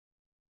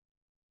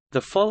The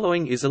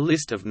following is a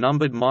list of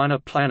numbered minor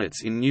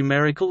planets in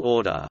numerical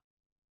order.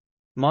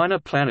 Minor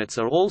planets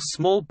are all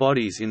small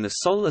bodies in the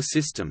Solar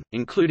System,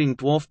 including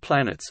dwarf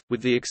planets,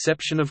 with the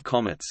exception of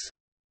comets.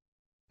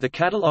 The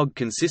catalogue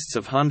consists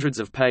of hundreds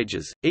of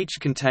pages, each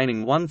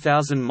containing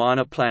 1,000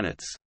 minor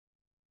planets.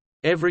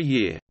 Every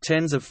year,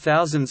 tens of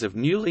thousands of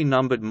newly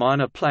numbered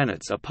minor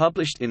planets are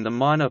published in the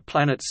Minor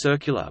Planet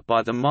Circular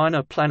by the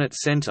Minor Planet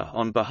Center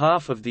on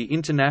behalf of the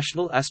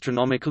International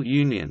Astronomical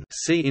Union.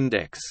 See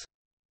Index.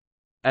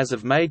 As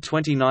of May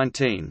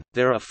 2019,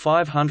 there are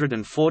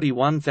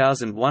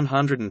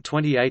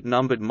 541,128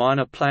 numbered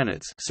minor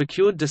planets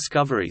secured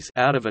discoveries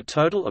out of a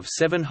total of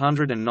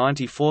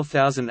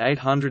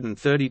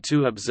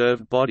 794,832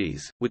 observed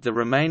bodies, with the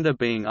remainder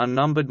being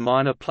unnumbered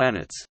minor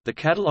planets. The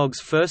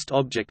catalogue's first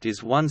object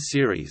is 1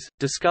 Ceres,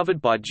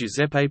 discovered by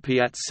Giuseppe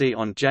Piazzi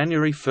on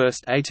January 1,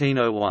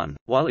 1801,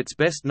 while its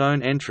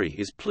best-known entry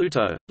is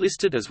Pluto,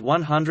 listed as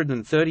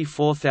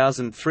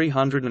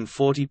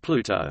 134,340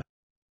 Pluto.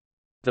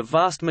 The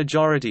vast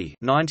majority,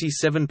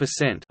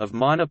 97%, of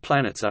minor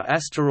planets are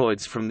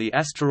asteroids from the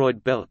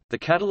asteroid belt. The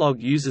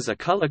catalogue uses a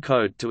color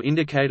code to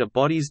indicate a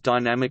body's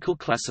dynamical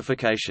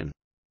classification.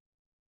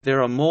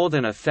 There are more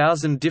than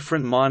 1,000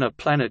 different minor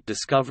planet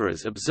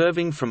discoverers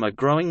observing from a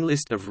growing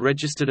list of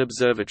registered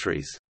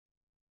observatories.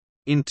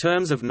 In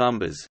terms of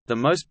numbers, the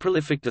most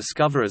prolific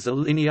discoverers are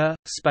Linear,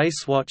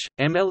 Spacewatch,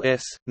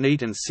 MLS,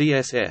 NEAT and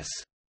CSS.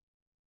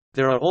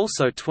 There are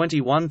also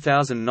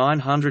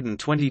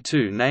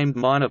 21,922 named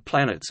minor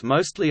planets,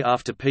 mostly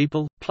after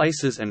people,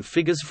 places and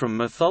figures from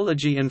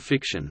mythology and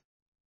fiction.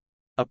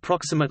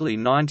 Approximately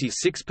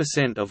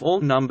 96% of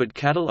all numbered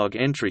catalogue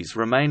entries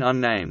remain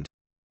unnamed.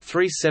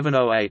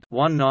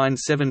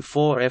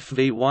 3708-1974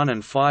 FV1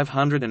 and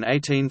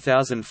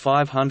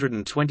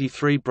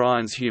 518,523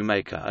 Brian's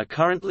Humaker are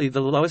currently the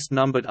lowest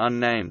numbered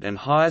unnamed and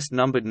highest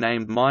numbered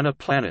named minor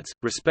planets,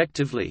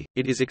 respectively.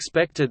 It is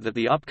expected that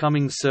the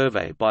upcoming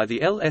survey by the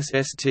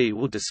LSST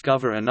will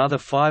discover another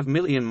 5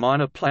 million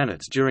minor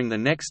planets during the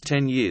next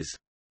 10 years,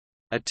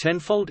 a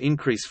tenfold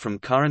increase from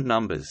current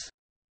numbers.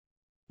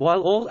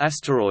 While all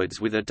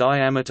asteroids with a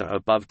diameter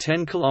above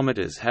 10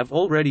 km have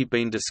already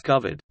been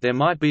discovered, there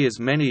might be as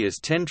many as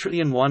 10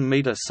 trillion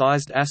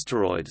 1-meter-sized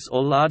asteroids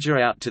or larger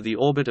out to the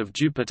orbit of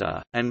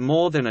Jupiter, and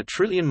more than a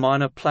trillion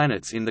minor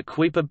planets in the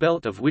Kuiper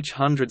belt, of which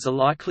hundreds are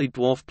likely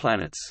dwarf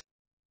planets.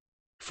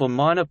 For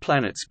minor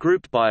planets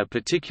grouped by a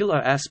particular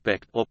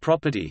aspect or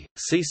property,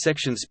 see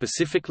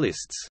section-specific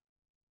lists.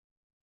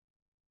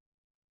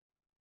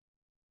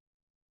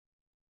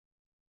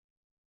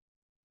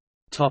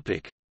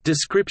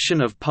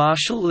 Description of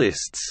partial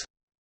lists.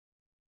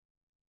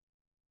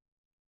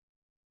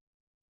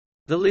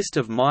 The list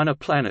of minor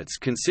planets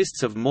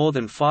consists of more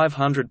than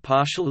 500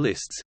 partial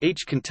lists,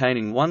 each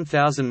containing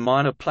 1,000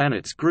 minor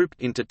planets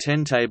grouped into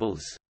 10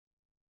 tables.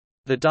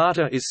 The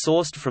data is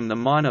sourced from the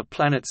Minor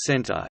Planet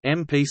Center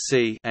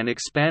 (MPC) and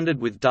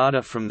expanded with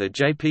data from the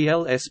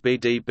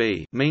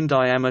JPL-SBDB mean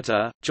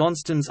diameter,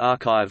 Johnston's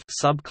archive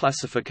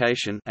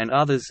subclassification, and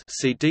others.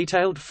 See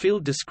detailed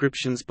field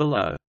descriptions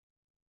below.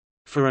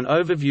 For an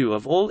overview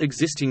of all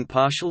existing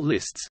partial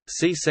lists,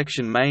 see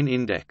section Main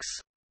Index.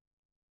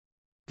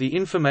 The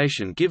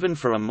information given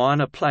for a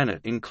minor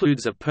planet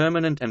includes a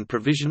permanent and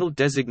provisional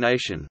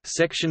designation,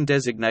 section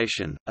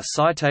designation, a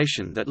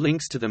citation that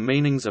links to the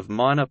meanings of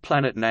minor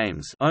planet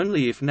names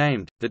only if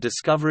named, the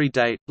discovery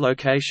date,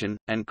 location,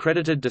 and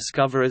credited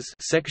discoverers,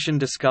 section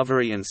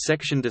discovery and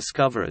section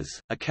discoverers,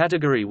 a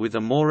category with a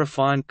more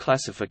refined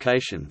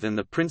classification than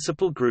the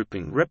principal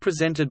grouping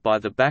represented by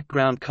the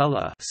background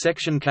color,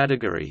 section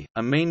category,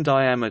 a mean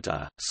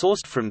diameter,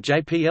 sourced from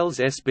JPL's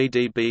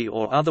SBDB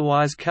or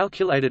otherwise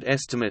calculated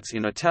estimates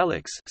in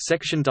italics,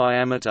 section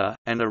diameter,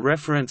 and a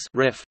reference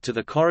ref to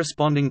the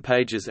corresponding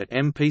pages at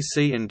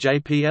MPC and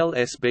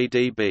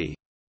JPL-SBDB.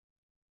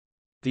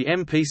 The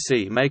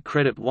MPC may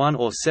credit one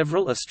or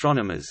several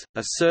astronomers,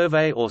 a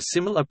survey or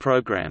similar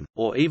program,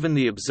 or even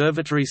the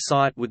observatory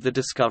site with the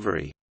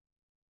discovery.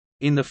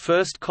 In the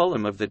first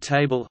column of the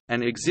table,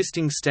 an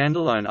existing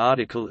standalone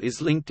article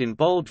is linked in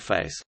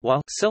boldface,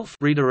 while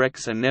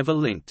self-redirects are never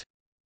linked.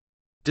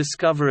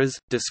 Discoverers,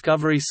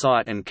 discovery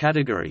site and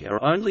category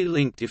are only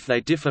linked if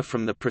they differ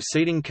from the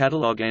preceding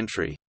catalogue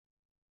entry.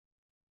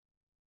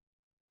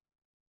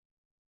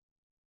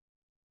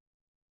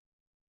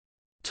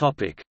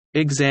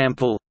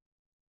 Example.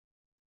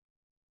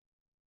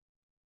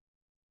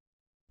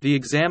 The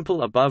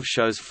example above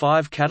shows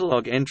 5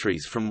 catalogue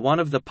entries from one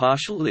of the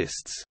partial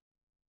lists.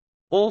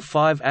 All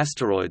 5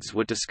 asteroids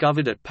were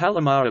discovered at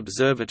Palomar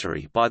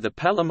Observatory by the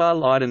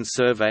Palomar-Leiden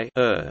Survey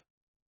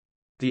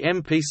The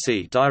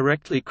MPC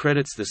directly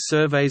credits the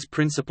survey's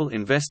principal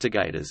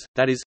investigators,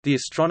 that is, the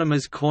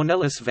astronomers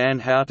Cornelis van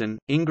Houten,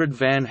 Ingrid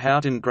van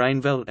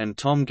Houten-Grainveld and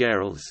Tom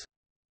Gehrels.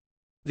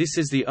 This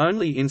is the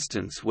only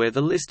instance where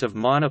the list of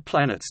minor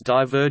planets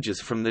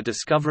diverges from the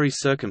discovery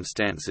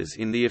circumstances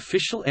in the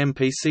official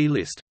MPC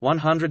list.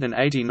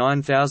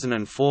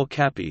 189,004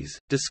 Cappies,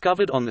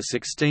 discovered on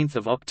 16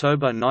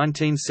 October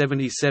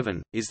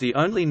 1977, is the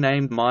only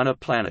named minor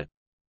planet.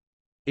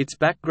 Its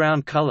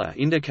background color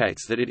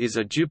indicates that it is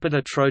a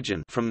Jupiter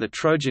Trojan from the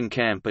Trojan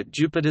camp at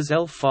Jupiter's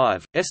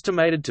L5,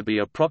 estimated to be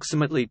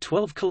approximately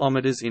 12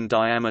 km in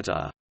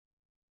diameter.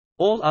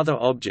 All other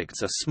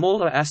objects are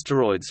smaller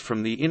asteroids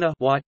from the inner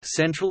white,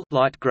 central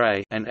light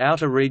gray, and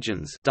outer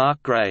regions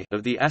dark gray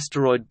of the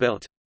asteroid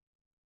belt.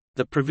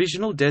 The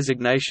provisional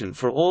designation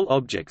for all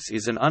objects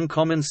is an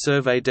uncommon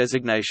survey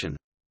designation.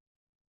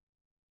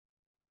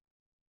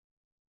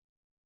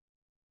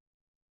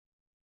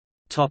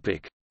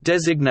 Topic: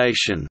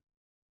 Designation.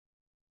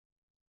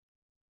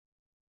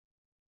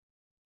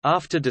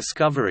 After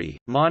discovery,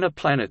 minor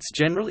planets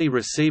generally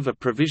receive a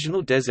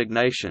provisional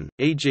designation,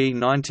 e.g.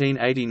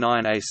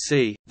 1989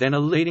 AC, then a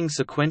leading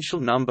sequential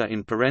number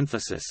in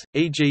parenthesis,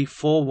 e.g.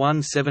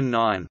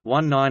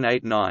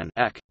 4179-1989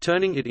 AC,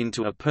 turning it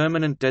into a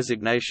permanent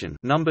designation,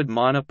 numbered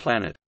minor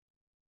planet.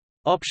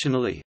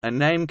 Optionally, a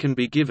name can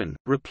be given,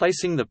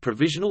 replacing the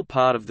provisional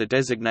part of the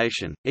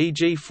designation,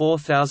 e.g.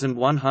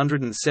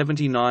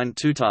 4179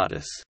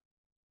 Tutatis.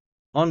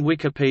 On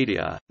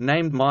Wikipedia,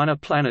 named minor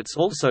planets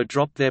also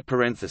drop their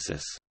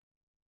parenthesis.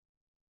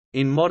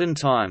 In modern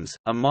times,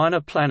 a minor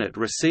planet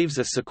receives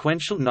a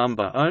sequential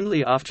number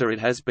only after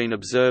it has been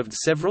observed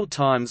several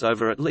times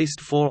over at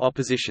least 4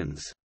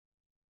 oppositions.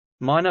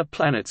 Minor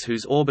planets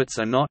whose orbits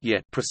are not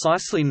yet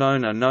precisely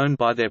known are known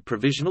by their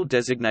provisional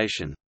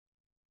designation.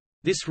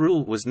 This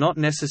rule was not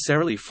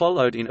necessarily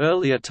followed in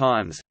earlier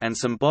times, and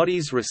some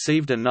bodies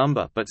received a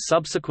number but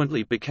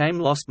subsequently became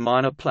lost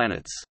minor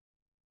planets.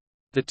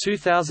 The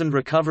 2000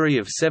 recovery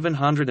of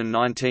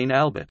 719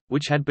 Albert,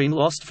 which had been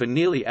lost for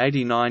nearly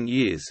 89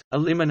 years,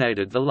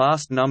 eliminated the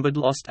last numbered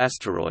lost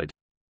asteroid.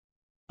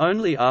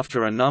 Only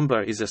after a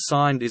number is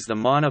assigned is the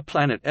minor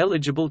planet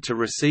eligible to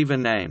receive a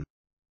name.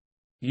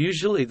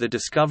 Usually the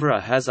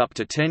discoverer has up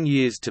to 10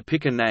 years to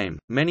pick a name.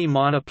 Many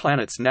minor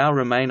planets now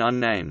remain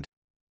unnamed.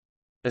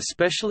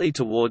 Especially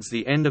towards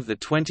the end of the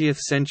 20th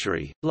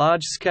century,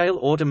 large-scale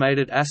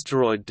automated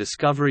asteroid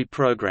discovery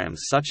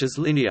programs such as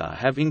Linear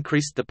have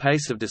increased the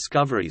pace of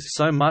discoveries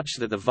so much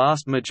that the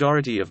vast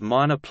majority of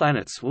minor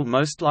planets will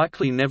most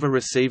likely never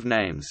receive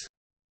names.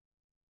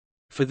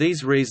 For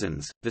these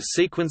reasons, the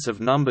sequence of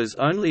numbers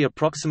only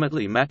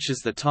approximately matches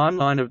the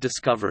timeline of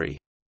discovery.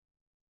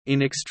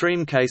 In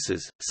extreme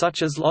cases,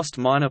 such as lost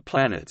minor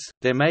planets,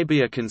 there may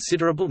be a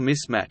considerable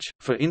mismatch.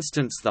 For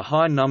instance, the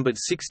high-numbered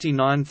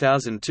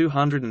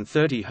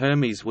 69,230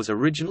 Hermes was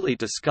originally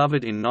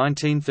discovered in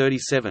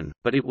 1937,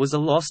 but it was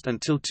lost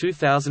until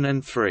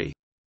 2003.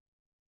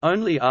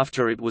 Only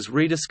after it was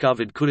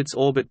rediscovered could its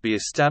orbit be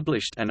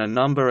established and a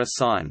number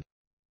assigned.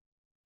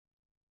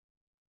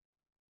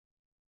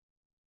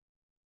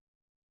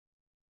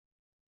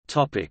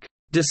 Topic: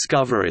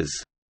 Discoverers.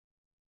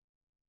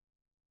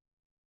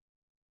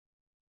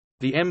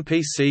 The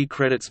MPC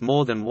credits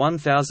more than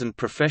 1,000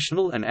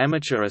 professional and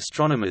amateur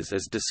astronomers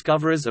as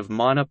discoverers of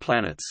minor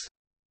planets.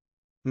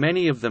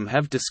 Many of them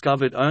have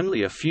discovered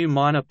only a few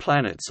minor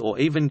planets or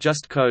even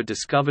just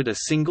co-discovered a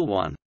single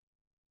one.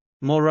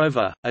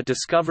 Moreover, a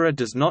discoverer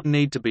does not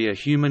need to be a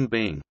human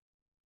being.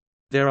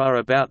 There are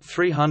about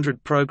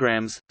 300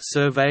 programs,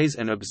 surveys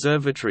and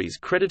observatories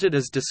credited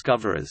as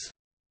discoverers.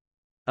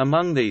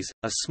 Among these,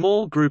 a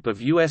small group of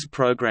U.S.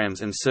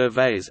 programs and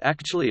surveys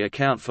actually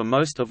account for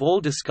most of all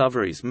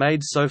discoveries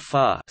made so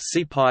far.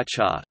 See pie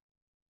chart.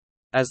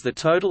 As the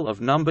total of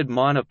numbered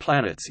minor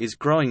planets is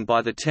growing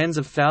by the tens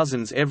of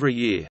thousands every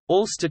year,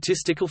 all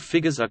statistical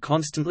figures are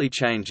constantly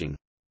changing.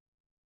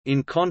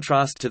 In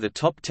contrast to the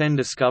top 10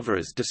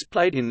 discoverers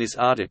displayed in this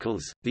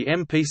articles, the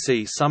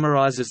MPC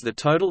summarizes the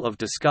total of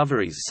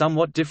discoveries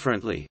somewhat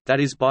differently, that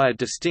is by a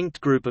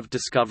distinct group of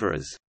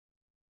discoverers.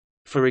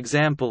 For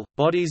example,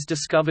 bodies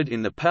discovered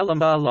in the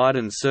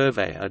Palomar-Leiden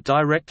survey are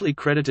directly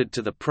credited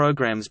to the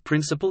program's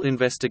principal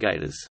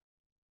investigators.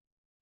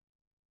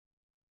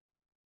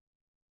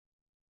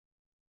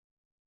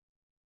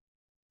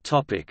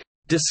 Topic: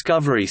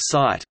 Discovery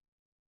site.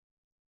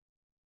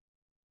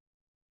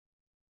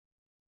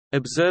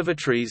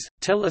 Observatories,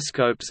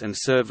 telescopes and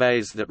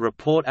surveys that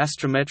report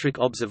astrometric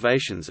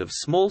observations of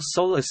small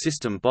solar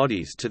system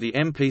bodies to the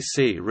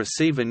MPC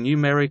receive a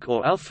numeric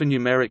or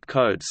alphanumeric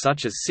code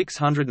such as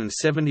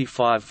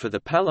 675 for the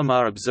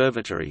Palomar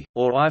Observatory,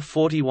 or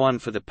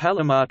I-41 for the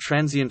Palomar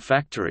Transient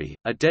Factory,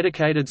 a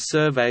dedicated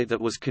survey that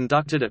was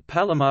conducted at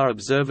Palomar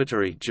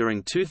Observatory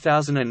during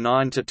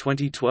 2009 to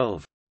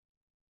 2012.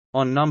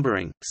 On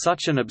numbering,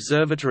 such an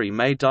observatory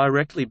may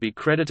directly be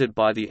credited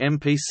by the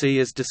MPC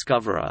as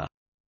discoverer.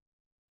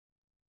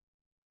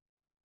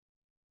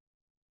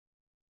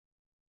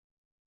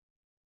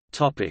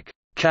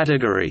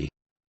 Category.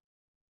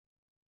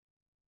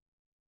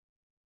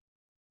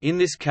 In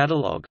this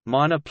catalogue,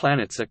 minor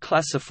planets are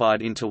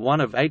classified into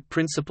one of 8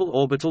 principal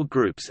orbital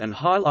groups and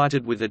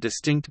highlighted with a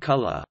distinct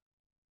color.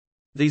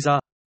 These are: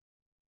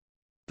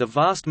 the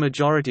vast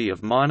majority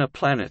of minor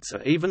planets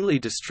are evenly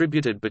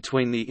distributed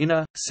between the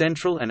inner,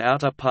 central and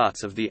outer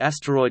parts of the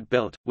asteroid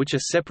belt, which are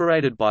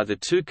separated by the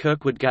 2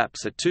 Kirkwood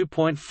gaps at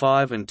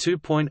 2.5 and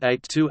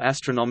 2.82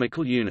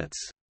 astronomical units.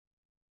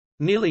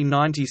 Nearly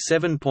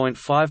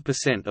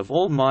 97.5% of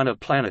all minor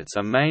planets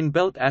are main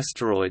belt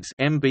asteroids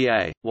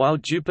 (MBA), while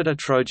Jupiter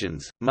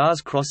Trojans,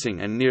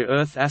 Mars-crossing and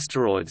near-Earth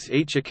asteroids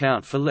each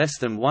account for less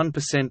than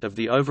 1% of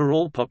the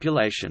overall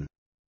population.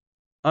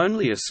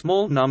 Only a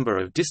small number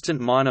of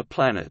distant minor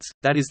planets,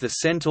 that is the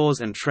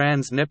Centaurs and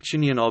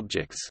trans-Neptunian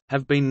objects,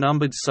 have been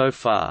numbered so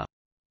far.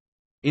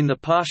 In the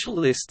partial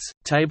lists,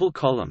 table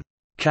column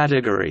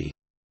category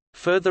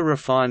further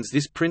refines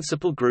this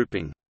principal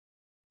grouping.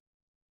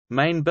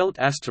 Main belt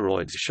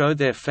asteroids show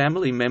their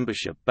family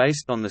membership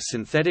based on the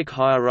synthetic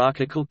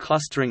hierarchical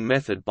clustering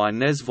method by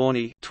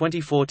Nesvorny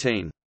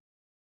 2014.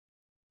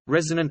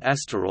 Resonant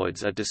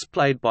asteroids are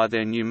displayed by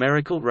their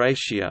numerical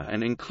ratio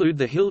and include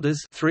the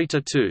Hildas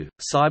 3:2,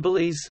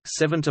 Cybele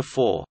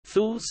 7:4,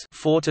 Thules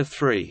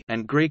 4:3,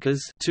 and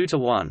Greekas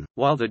 2:1,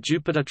 while the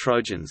Jupiter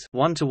Trojans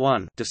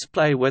 1:1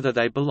 display whether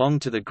they belong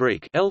to the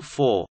Greek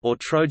L4 or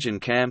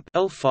Trojan camp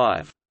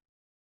L5.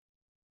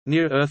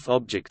 Near-Earth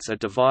objects are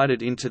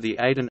divided into the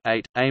Aten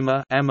 8,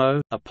 AMA,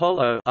 AMO,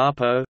 Apollo,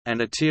 APO, and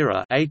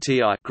Atira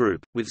ATI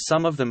group, with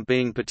some of them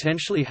being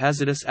potentially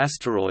hazardous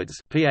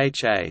asteroids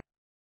PHA.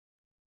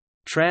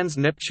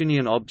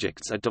 Trans-Neptunian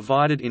objects are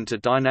divided into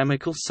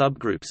dynamical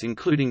subgroups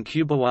including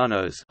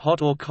cubewanos,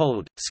 hot or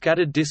cold,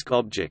 scattered disk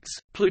objects,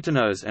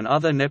 Plutonos and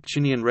other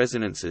Neptunian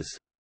resonances.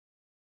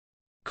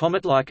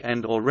 Comet-like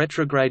and/or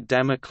retrograde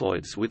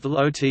Damocloids with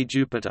low T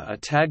Jupiter are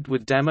tagged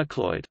with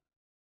Damocloid.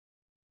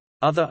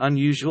 Other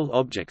unusual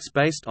objects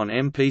based on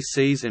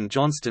MPC's and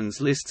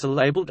Johnston's lists are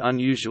labeled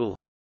unusual.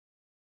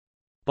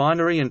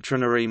 Binary and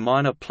trinary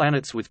minor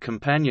planets with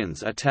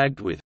companions are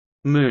tagged with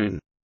Moon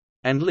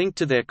and linked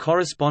to their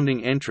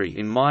corresponding entry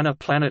in Minor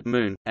Planet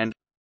Moon, and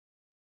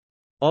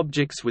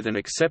objects with an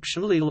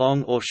exceptionally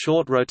long or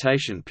short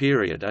rotation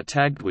period are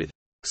tagged with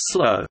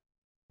slow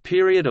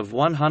period of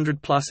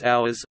 100+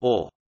 hours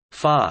or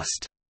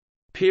fast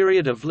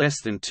period of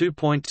less than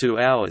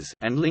 2.2 hours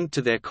and linked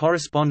to their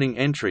corresponding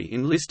entry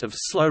in list of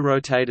slow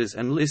rotators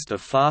and list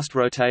of fast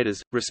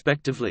rotators,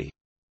 respectively.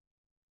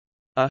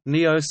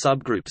 Neo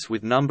subgroups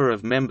with number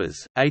of members: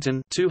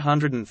 Aten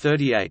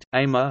 238,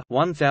 AMA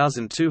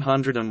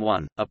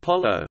 1201,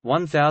 Apollo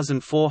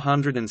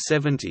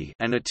 1470,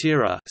 and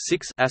Atira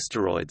 6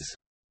 asteroids.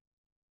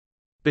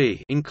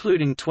 B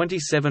including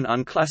 27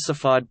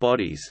 unclassified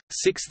bodies,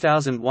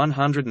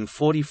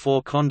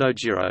 6,144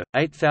 Kondojiro,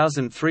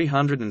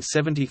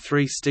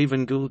 8,373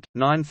 Stephen Gould,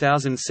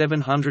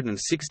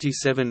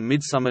 9,767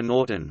 Midsummer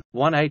Norton,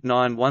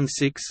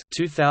 18916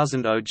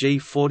 2000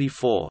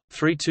 OG44,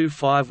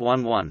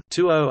 32511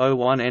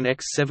 2001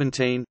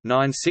 NX17,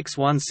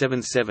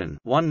 96177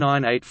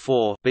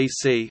 1984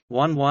 BC,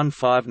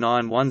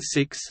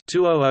 115916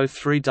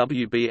 2003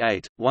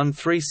 WB8,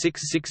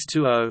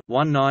 136620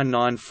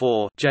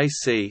 1994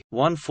 JC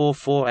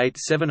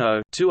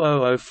 144870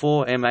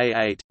 2004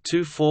 MA8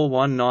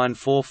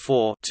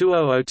 241944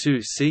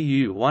 2002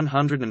 CU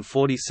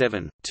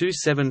 147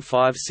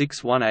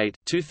 275618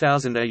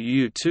 2000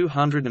 AU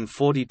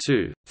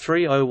 242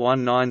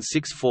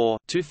 301964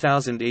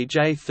 2000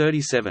 EJ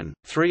 37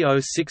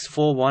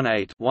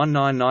 306418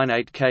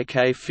 1998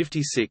 KK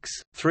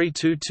 56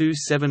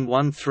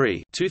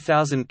 322713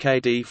 2000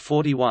 KD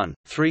 41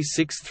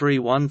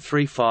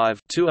 363135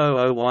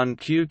 2001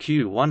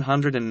 QQ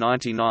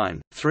 199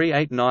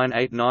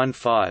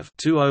 389895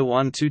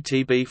 2012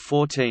 TB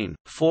 14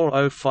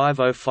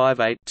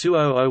 405058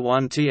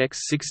 2001 TX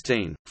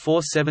 16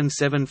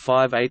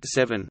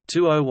 477587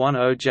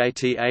 2010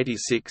 JT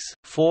 86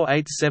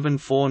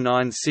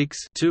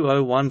 487496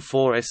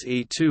 2014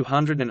 SE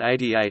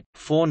 288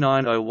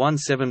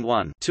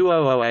 490171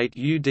 2008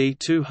 UD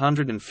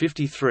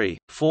 253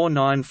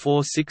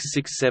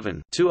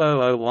 494667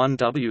 2001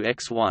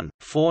 WX1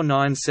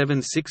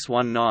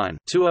 497619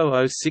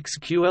 2006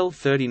 QL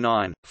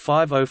 39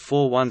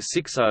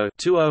 504160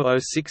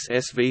 2006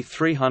 SV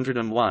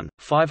 301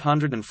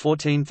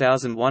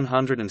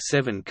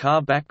 514107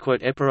 Car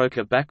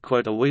Epiroca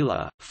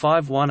Awila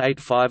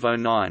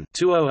 518509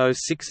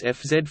 2006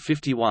 FZ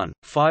 51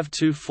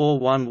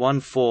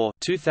 524114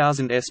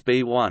 2000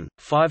 SB1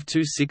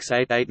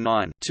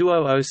 526889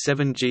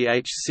 2007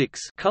 GH6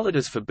 colored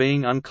as for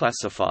being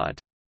unclassified.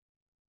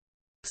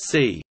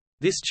 C.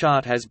 This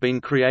chart has been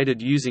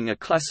created using a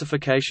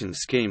classification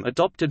scheme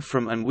adopted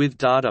from and with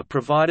data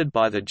provided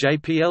by the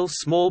JPL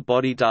Small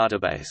Body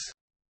Database.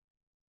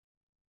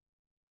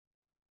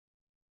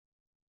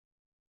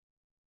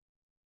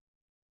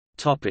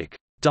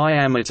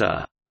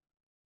 Diameter.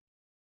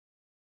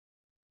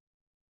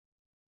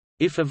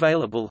 If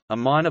available, a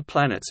minor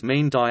planet's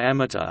mean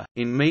diameter,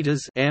 in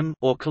meters m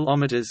or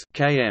kilometers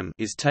km,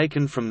 is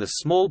taken from the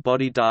Small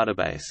Body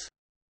Database.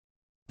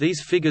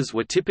 These figures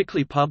were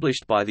typically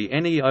published by the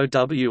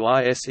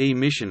NEOWISE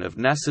mission of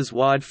NASA's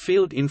Wide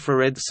Field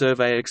Infrared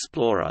Survey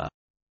Explorer.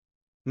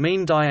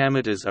 Mean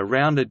diameters are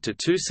rounded to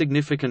two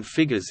significant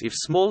figures if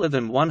smaller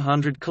than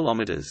 100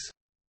 km.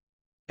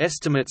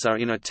 Estimates are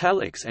in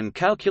italics and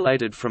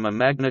calculated from a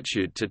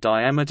magnitude to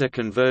diameter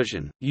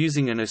conversion,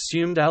 using an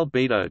assumed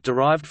albedo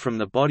derived from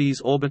the body's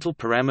orbital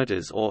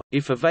parameters or,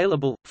 if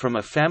available, from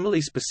a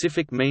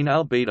family-specific mean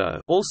albedo.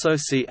 Also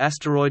see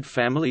asteroid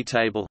family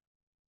table.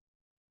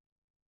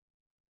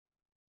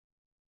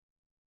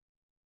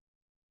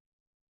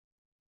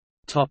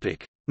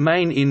 Topic: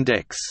 Main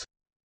index.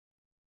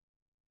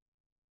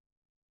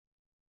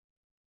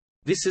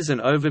 This is an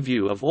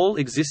overview of all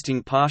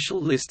existing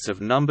partial lists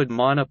of numbered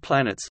minor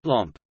planets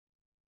 (LOMP).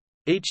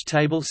 Each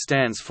table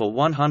stands for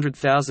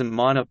 100,000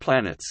 minor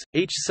planets,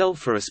 each cell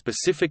for a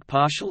specific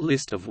partial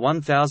list of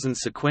 1,000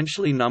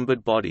 sequentially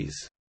numbered bodies.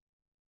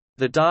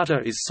 The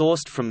data is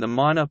sourced from the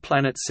Minor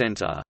Planet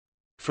Center.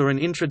 For an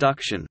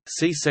introduction,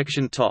 see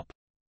section top.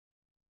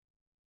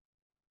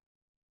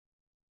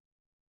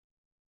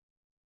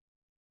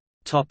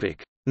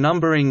 Topic: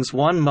 Numberings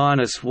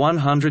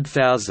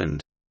 1–100,000.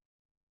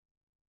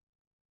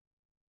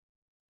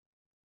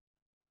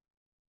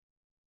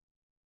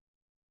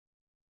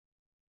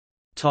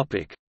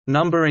 Topic: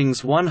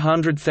 Numberings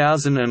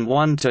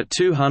 100,001 to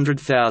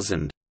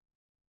 200,000.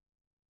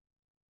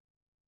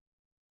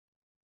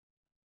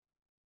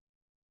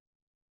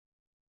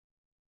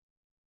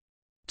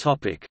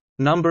 Topic: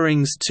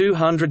 Numberings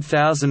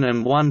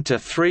 200,001 to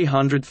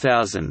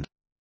 300,000.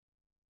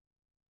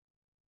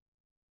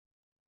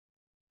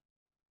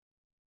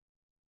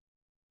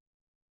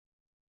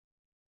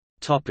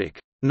 Topic: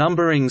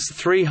 Numberings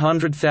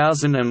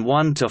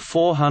 300,001 to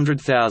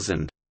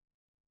 400,000.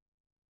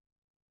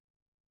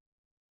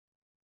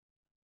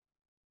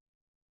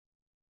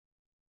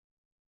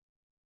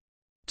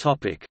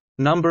 Topic: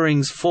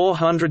 Numberings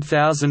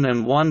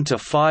 400,001 to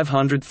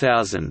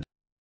 500,000.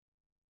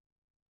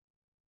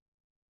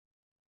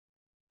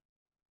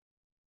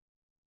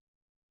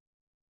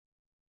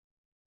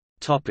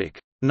 Topic: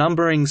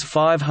 Numberings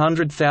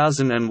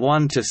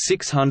 500,001 to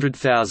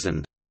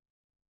 600,000.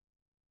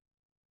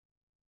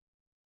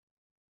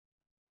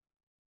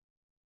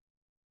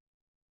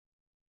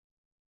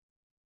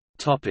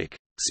 Topic: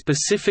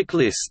 Specific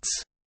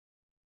lists.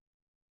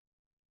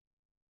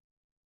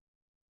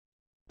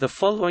 The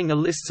following are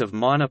lists of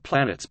minor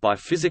planets by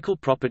physical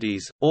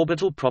properties,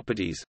 orbital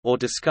properties, or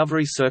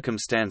discovery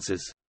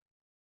circumstances.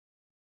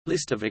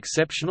 List of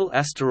exceptional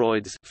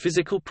asteroids,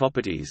 physical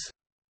properties.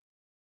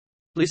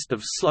 List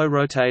of slow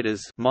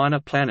rotators, minor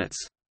planets.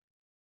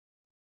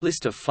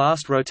 List of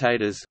fast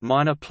rotators,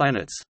 minor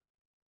planets.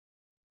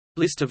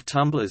 List of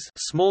tumblers,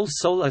 small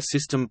solar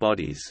system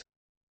bodies.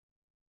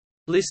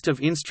 List of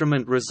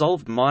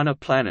instrument-resolved minor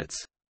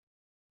planets.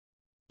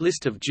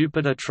 List of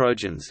Jupiter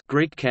Trojans,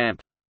 Greek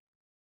camp.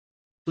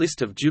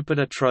 List of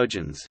Jupiter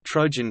Trojans,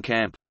 Trojan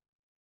camp.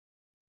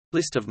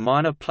 List of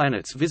minor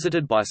planets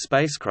visited by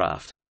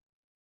spacecraft.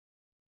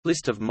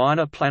 List of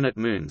minor planet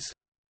moons.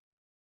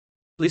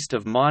 List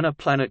of minor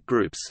planet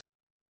groups.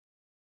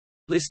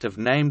 List of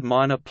named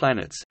minor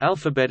planets,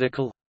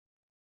 alphabetical.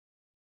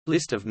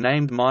 List of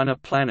named minor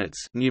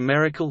planets,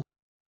 numerical.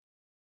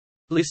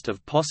 List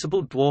of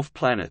possible dwarf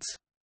planets.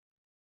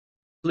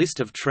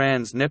 List of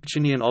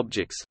trans-Neptunian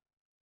objects.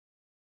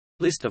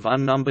 List of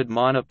unnumbered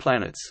minor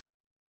planets.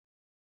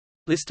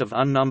 List of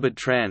unnumbered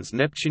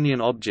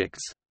trans-Neptunian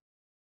objects.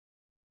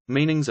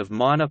 Meanings of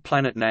minor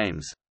planet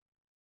names.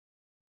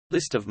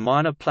 List of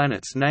minor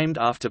planets named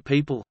after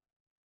people.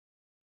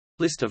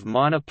 List of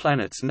minor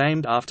planets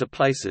named after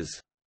places.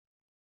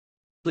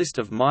 List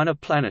of minor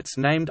planets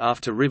named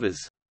after rivers.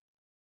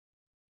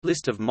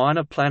 List of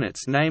minor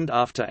planets named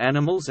after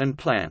animals and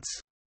plants.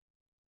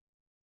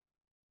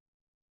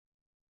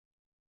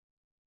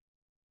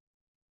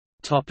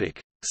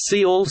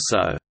 See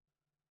also: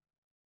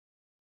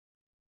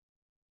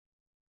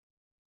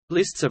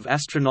 Lists of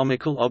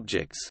astronomical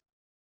objects.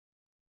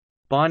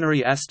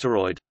 Binary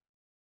asteroid.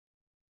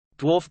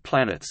 Dwarf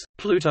planets,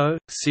 Pluto,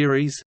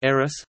 Ceres,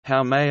 Eris,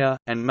 Haumea,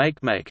 and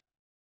Makemake.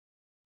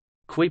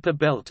 Kuiper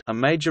belt, a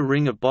major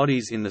ring of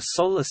bodies in the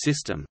Solar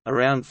System,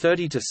 around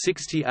 30 to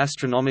 60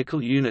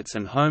 astronomical units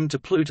and home to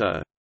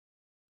Pluto.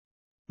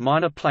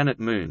 Minor planet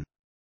moon.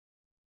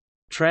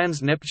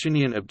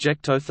 Trans-Neptunian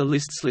objectother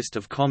lists. List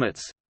of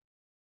comets.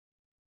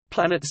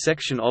 Planet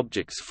section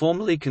objects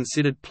formerly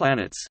considered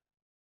planets.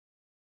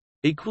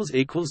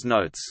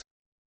 Notes